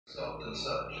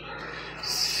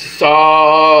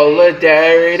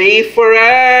Solidarity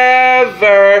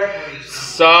forever.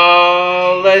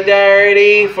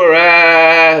 Solidarity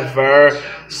forever.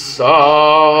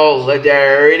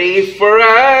 Solidarity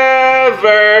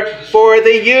forever. For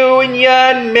the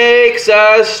union makes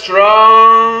us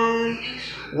strong.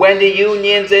 When the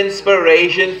union's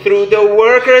inspiration through the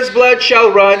workers' blood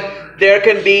shall run, there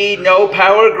can be no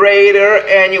power greater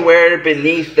anywhere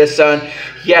beneath the sun.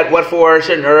 Yet what force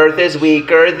on earth is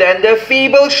weaker than the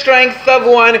feeble strength of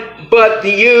one? But the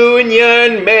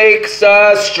union makes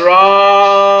us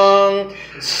strong.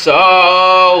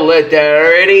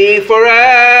 Solidarity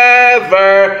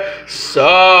forever.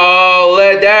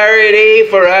 Solidarity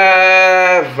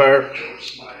forever.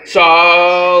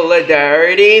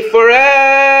 Solidarity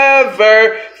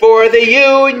forever, for the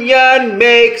union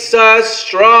makes us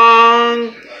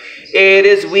strong. It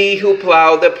is we who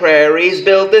plow the prairies,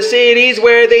 build the cities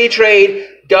where they trade,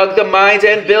 dug the mines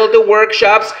and built the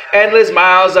workshops, endless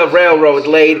miles of railroad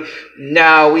laid.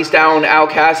 Now we stand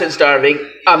outcast and starving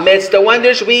amidst the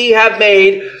wonders we have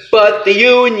made, but the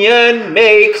union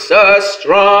makes us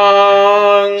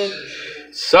strong.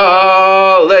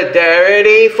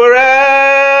 Solidarity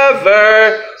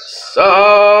forever.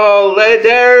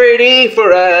 Solidarity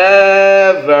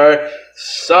forever.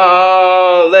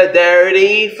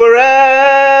 Solidarity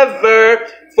forever.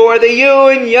 For the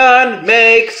union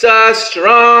makes us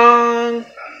strong.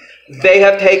 They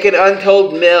have taken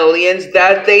untold millions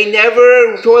that they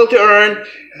never toiled to earn,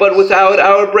 but without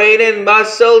our brain and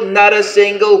muscle, not a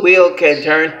single wheel can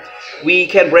turn. We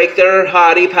can break their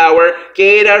haughty power,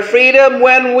 gain our freedom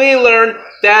when we learn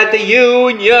that the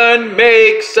union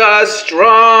makes us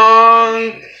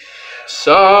strong.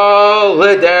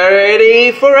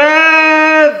 Solidarity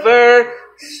forever.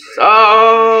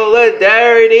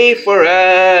 Solidarity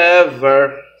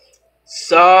forever.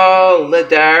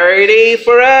 Solidarity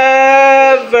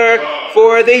forever.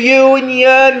 For the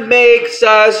union makes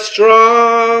us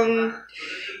strong.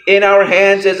 In our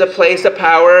hands is a place of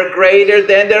power greater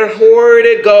than their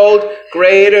hoarded gold,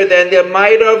 greater than the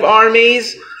might of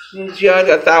armies,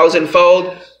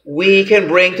 1,000-fold. We can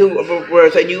bring to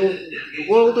birth a new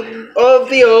world of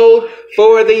the old,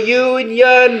 for the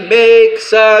union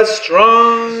makes us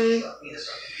strong.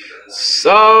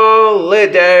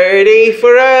 Solidarity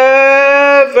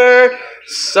forever.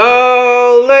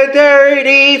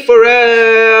 Solidarity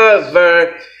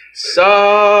forever.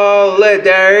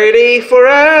 Solidarity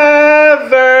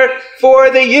forever, for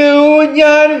the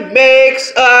union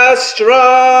makes us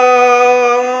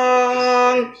strong.